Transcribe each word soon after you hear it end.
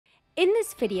In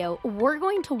this video, we're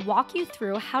going to walk you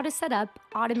through how to set up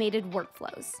automated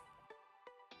workflows.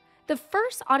 The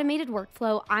first automated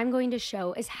workflow I'm going to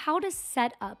show is how to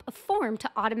set up a form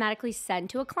to automatically send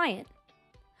to a client.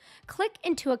 Click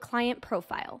into a client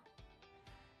profile.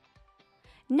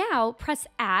 Now press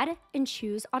Add and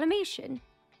choose Automation.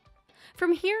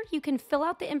 From here, you can fill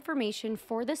out the information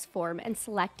for this form and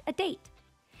select a date.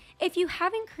 If you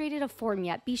haven't created a form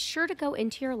yet, be sure to go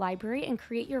into your library and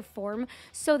create your form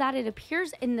so that it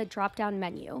appears in the drop-down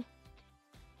menu.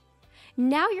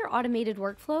 Now your automated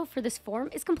workflow for this form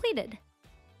is completed.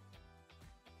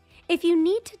 If you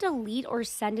need to delete or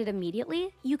send it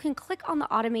immediately, you can click on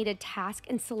the automated task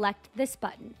and select this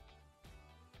button.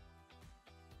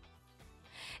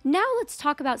 Now let's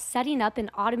talk about setting up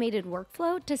an automated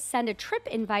workflow to send a trip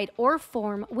invite or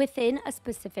form within a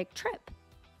specific trip.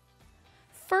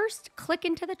 First, click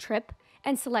into the trip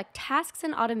and select Tasks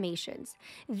and Automations.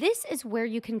 This is where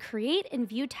you can create and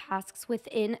view tasks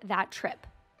within that trip.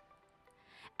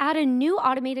 Add a new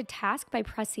automated task by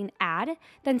pressing Add,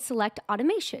 then select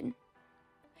Automation.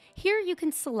 Here you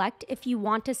can select if you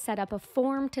want to set up a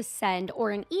form to send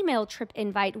or an email trip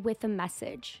invite with a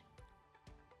message.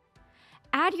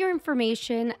 Add your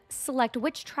information, select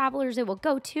which travelers it will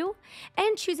go to,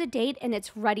 and choose a date and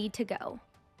it's ready to go.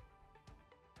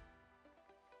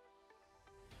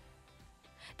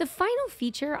 The final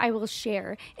feature I will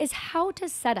share is how to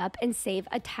set up and save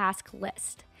a task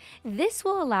list. This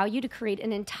will allow you to create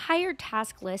an entire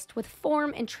task list with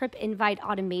form and trip invite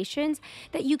automations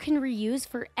that you can reuse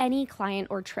for any client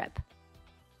or trip.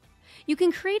 You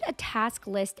can create a task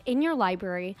list in your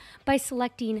library by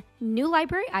selecting New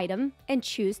Library Item and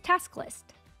choose Task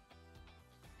List.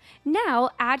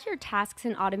 Now add your tasks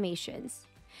and automations.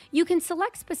 You can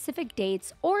select specific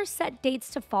dates or set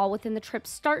dates to fall within the trip's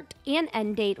start and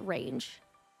end date range.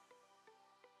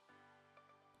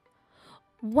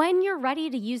 When you're ready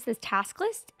to use this task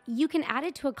list, you can add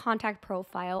it to a contact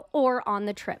profile or on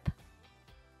the trip.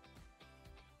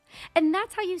 And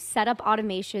that's how you set up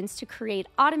automations to create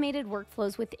automated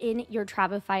workflows within your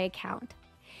Travefy account.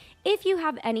 If you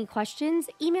have any questions,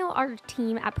 email our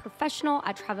team at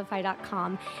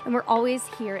professional@travefy.com, and we're always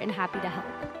here and happy to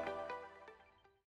help.